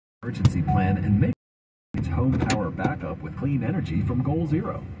emergency plan and make its home power backup with clean energy from Goal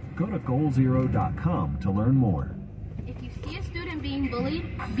Zero. Go to goalzero.com to learn more. If you see a student being bullied,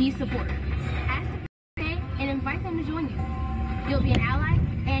 be supportive. Ask them to pay and invite them to join you. You'll be an ally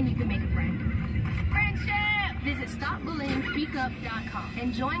and you can make a friend. Friendship! Visit StopBullyingSpeakUp.com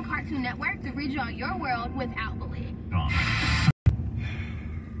and join Cartoon Network to redraw your world without bullying.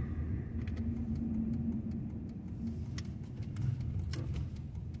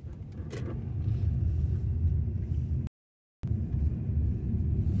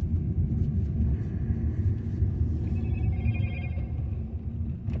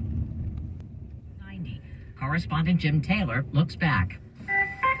 Correspondent Jim Taylor looks back.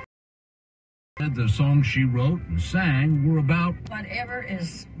 The songs she wrote and sang were about Whatever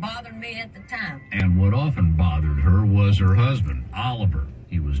is bothering me at the time. And what often bothered her was her husband, Oliver.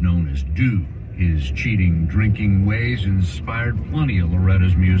 He was known as Dude. His cheating, drinking ways inspired plenty of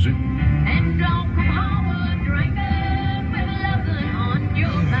Loretta's music. And don't come home drinking with loving on your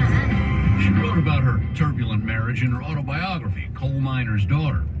mind. She wrote about her turbulent marriage in her autobiography, Coal Miner's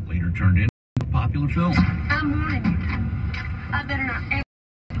Daughter, later turned into a popular film. I'm warning you. I better not ever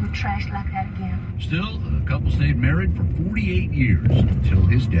do trash like that again. Still, the couple stayed married for 48 years until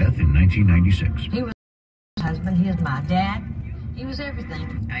his death in 1996. He was my husband, he was my dad, he was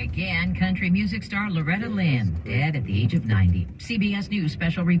everything. Again, country music star Loretta Lynn, dead at the age of 90. CBS News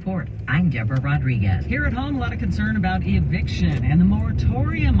Special Report. I'm Deborah Rodriguez. Here at home, a lot of concern about eviction and the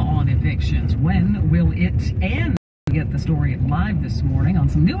moratorium on evictions. When will it end? We get the story live this morning on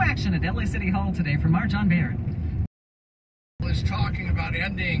some new action at LA City Hall today from our John Barrett. Is talking about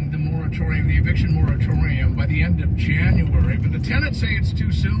ending the moratorium, the eviction moratorium, by the end of January. But the tenants say it's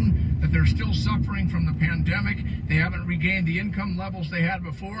too soon, that they're still suffering from the pandemic. They haven't regained the income levels they had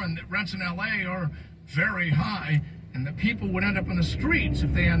before, and that rents in LA are very high, and that people would end up in the streets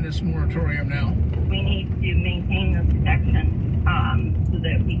if they end this moratorium now. We need to maintain the protection so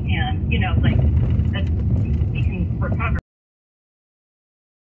that we can, that we can recover.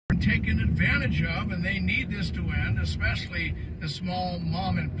 Taken advantage of, and they need this to end, especially the small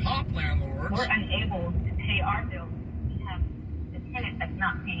mom and pop landlords. We're unable to pay our bills. We have the tenant that's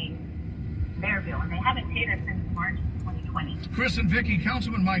not paying their bill, and they haven't paid us since March 2020. Chris and Vicky,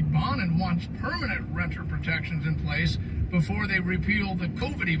 Councilman Mike Bonin wants permanent renter protections in place before they repeal the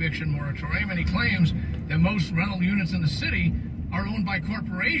COVID eviction moratorium, and he claims that most rental units in the city are owned by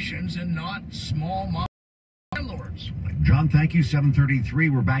corporations and not small mom landlords. John, thank you. 7:33.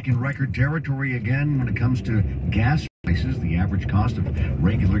 We're back in record territory again when it comes to gas prices. The average cost of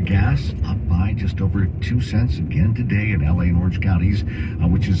regular gas up by just over 2 cents again today in LA and Orange counties,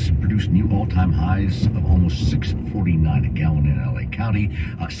 which has produced new all-time highs of almost $6.49 a gallon in LA County,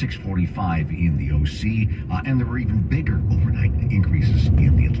 $6.45 in the OC, and there were even bigger overnight increases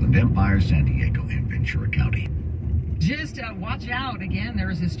in the Inland Empire, San Diego, and Ventura County. Just watch out. Again,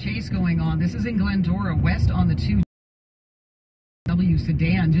 there's this chase going on. This is in Glendora, west on the 2W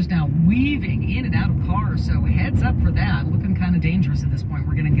sedan, just now weaving in and out of cars. So heads up for that. Looking kind of dangerous at this point.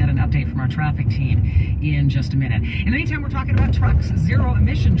 We're going to get an update from our traffic team in just a minute. In the meantime, we're talking about trucks,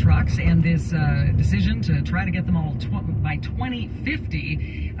 zero-emission trucks, and this decision to try to get them all by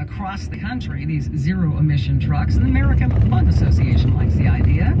 2050 across the country, these zero-emission trucks. And the American Lung Association likes the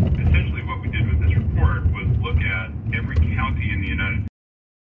idea. Essentially what we did with this report was look at every county in the United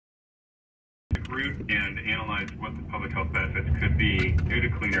States route and analyze what the public health benefits could be due to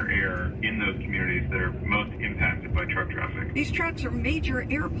cleaner air in those communities that are most impacted by truck traffic. These trucks are major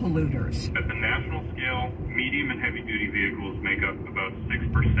air polluters. At the national scale, medium and heavy duty vehicles make up about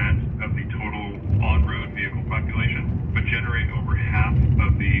 6% of the total on-road vehicle population, but generate over half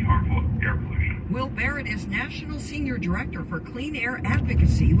of the harmful air pollution. Will Barrett is National Senior Director for Clean Air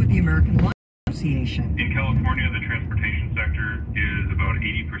Advocacy with the American Lung Association. In California, the transportation sector is about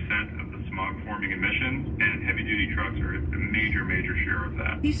 80% of the smog-forming emissions, and heavy-duty trucks are a major share of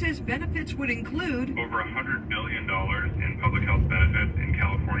that. He says benefits would include over $100 billion in public health benefits in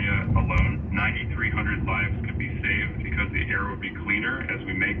California alone. 9,300 lives could be saved because the air would be cleaner as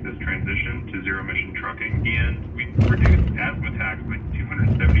we make this transition to zero-emission trucking, and we reduce asthma attacks by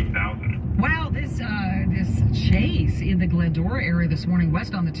 270,000. Wow, this chase in the Glendora area this morning,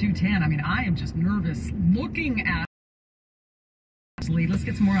 west on the 210. I mean, I am just nervous looking at. Let's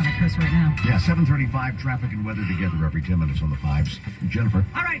get some more on it, Chris, right now. Yeah, 7:35, traffic and weather together every 10 minutes on the 5s. Jennifer.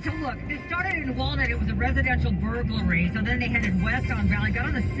 All right, so look, it started in Walnut. It was a residential burglary. So then they headed west on Valley, got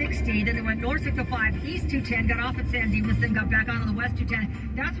on the 60, then they went north 605, east 210, got off at San Dimas, then got back onto the west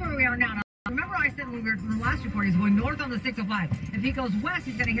 210. That's where we are now. Now, remember I said when we were in the last report, he's going north on the 605. If he goes west,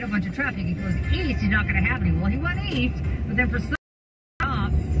 he's going to hit a bunch of traffic. If he goes east, he's not going to have any. Well, he went east, but then for some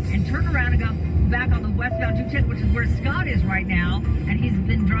stop, and around and got back on the westbound 210, which is where Scott is right now, and he's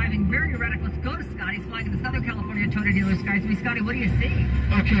been driving very erratic. Let's go to Scott. He's flying in the Southern California Toyota dealer skies. Scotty, what do you see?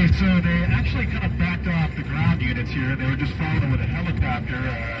 Okay, so they actually kind of backed off the ground units here. They were just following with a helicopter.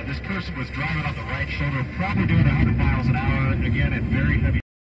 This person was driving on the right shoulder, probably doing 100 miles an hour, again at very heavy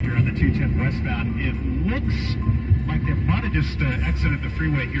here on the 210 westbound. It looks like they might have just exited the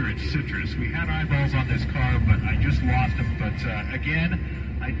freeway here at Citrus. We had eyeballs on this car, but I just lost them. But again,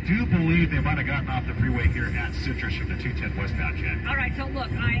 I do believe they might have gotten off the freeway here at Citrus from the 210 westbound, Jen. All right, so look,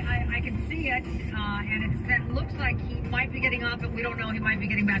 I can see it, and it looks like he might be getting off, but we don't know. He might be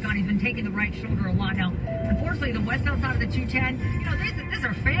getting back on. He's been taking the right shoulder a lot. Now, unfortunately, the westbound side of the 210, you know, these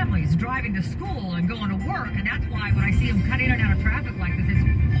are families driving to school and going to work, and that's why when I see him cut in and out of traffic like this,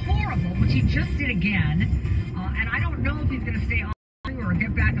 it's horrible, which he just did again. And I don't know if he's going to stay on or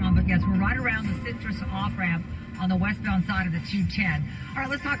get back on, but yes, we're right around the Citrus off-ramp on the westbound side of the 210. All right,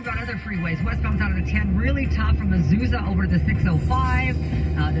 let's talk about other freeways. Westbound side of the 10, really tough from Azusa over to the 605.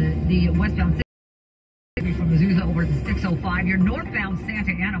 The westbound from Azusa over to the 605. Your northbound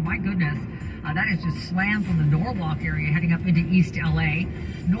Santa Ana, my goodness, that is just slammed from the Norwalk area heading up into East LA.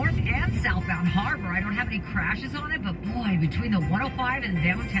 North and southbound Harbor, I don't have any crashes on it, but boy, between the 105 and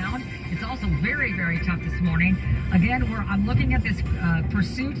downtown, it's also very, very tough this morning. Again, I'm looking at this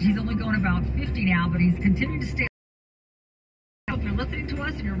pursuit. He's only going about 50 now, but he's continuing to stay. If you're listening to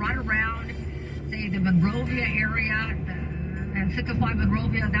us and you're right around, say, the Monrovia area, and 605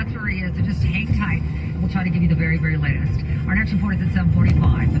 Monrovia, that's where he is. So just hang tight, and we'll try to give you the very, very latest. Our next report is at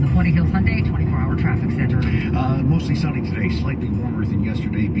 7:45 from the Flooding Hill Sunday 24-hour traffic center. Mostly sunny today, slightly warmer than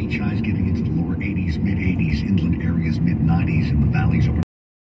yesterday. Beach highs getting into the lower 80s, mid-80s, inland areas mid-90s, and the valleys over.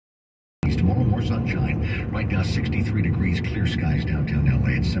 Tomorrow, more sunshine. Right now, 63 degrees, clear skies downtown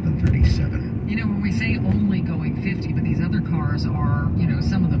LA at 7:37. You know, when we say only going 50, but these other cars are, you know,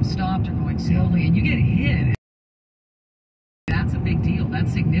 some of them stopped or going slowly, and you get hit. That's a big deal.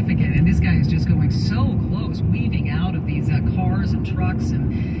 That's significant. And this guy is just going so close, weaving out of these cars and trucks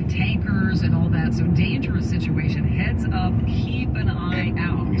and tankers and all that. So dangerous situation. Heads up, keep an eye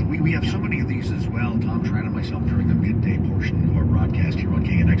out. We have so many of these as well. Tom Tran and myself during the midday portion of our broadcast here on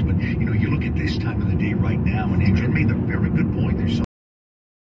KNX. But, you know, you look at this time of the day right now, and Jen made a very good point. There's so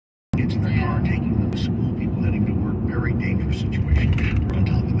many kids in their car taking them to school, people heading to work. Very dangerous situation. We're on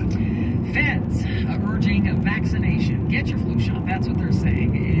top of it. Feds urging vaccination. Get your flu shot. That's what they're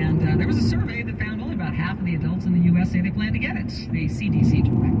saying. And there was a survey that found only about half of the adults in the U.S. say they plan to get it. The CDC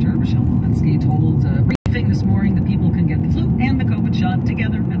director, Michelle Lewinsky, told a briefing this morning that people can get the flu and the COVID shot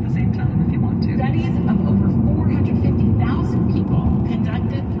together at the same time if you want to. Studies of over 450,000 people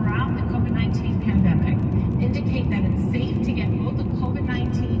conducted throughout the COVID-19 pandemic indicate that it's safe to get both the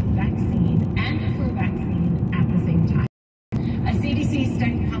COVID-19 vaccine and the flu vaccine at the same time. A CDC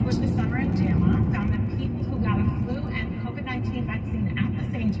study published this summer in JAMA found that people who got a flu and COVID-19 vaccine at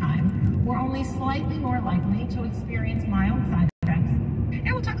the same time were only slightly more likely to experience mild side effects.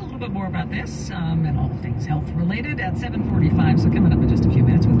 And we'll talk a little bit more about this and all things health-related at 7:45. So coming up in just a few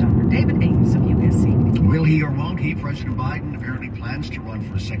minutes with Dr. David Ames of USC. Will he or won't he? President Biden apparently plans to run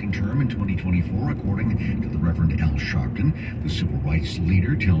for a second term in 2024, according to the Reverend Al Sharpton, the civil rights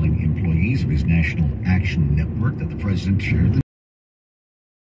leader, telling employees of his National Action Network that the president shared the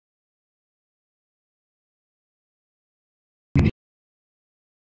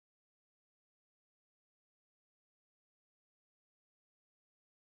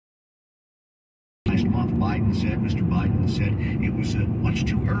last month. Mr. Biden said it was much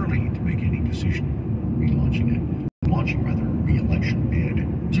too early to make any decision launching a re-election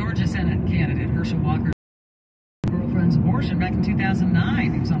bid. Georgia Senate candidate Herschel Walker's girlfriend's abortion back in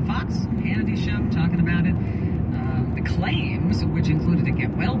 2009. He was on Fox, Hannity's show, talking about it. The claims, which included a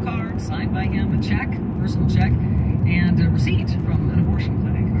get well card signed by him, a check, personal check, and a receipt from an abortion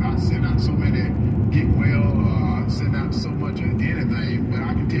clinic. I sent out so many get well, sent out so much of anything, but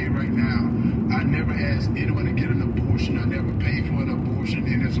I can tell you right now, I never asked anyone to get an abortion. I never paid for an abortion,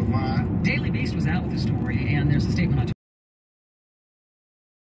 and it's a lie. Daily Beast was out with the story, and there's a statement on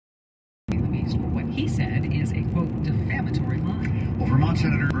Daily Beast where what he said is a, quote, defamatory lie. Well, Vermont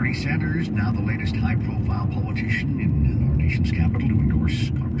Senator Bernie Sanders, now the latest high-profile politician in our nation's capital to endorse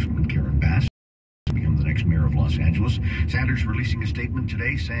Congresswoman Karen Bass to become the next mayor of Los Angeles. Sanders releasing a statement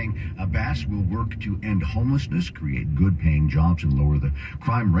today saying Bass will work to end homelessness, create good-paying jobs, and lower the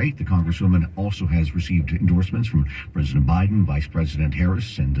crime rate. The Congresswoman also has received endorsements from President Biden, Vice President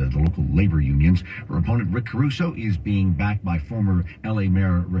Harris, and the local labor unions. Her opponent, Rick Caruso, is being backed by former L.A.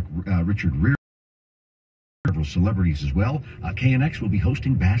 Mayor Richard Rear. Several celebrities as well. KNX will be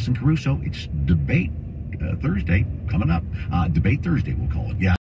hosting Bass and Caruso. It's Debate Thursday coming up. Debate Thursday, we'll call it. Yeah.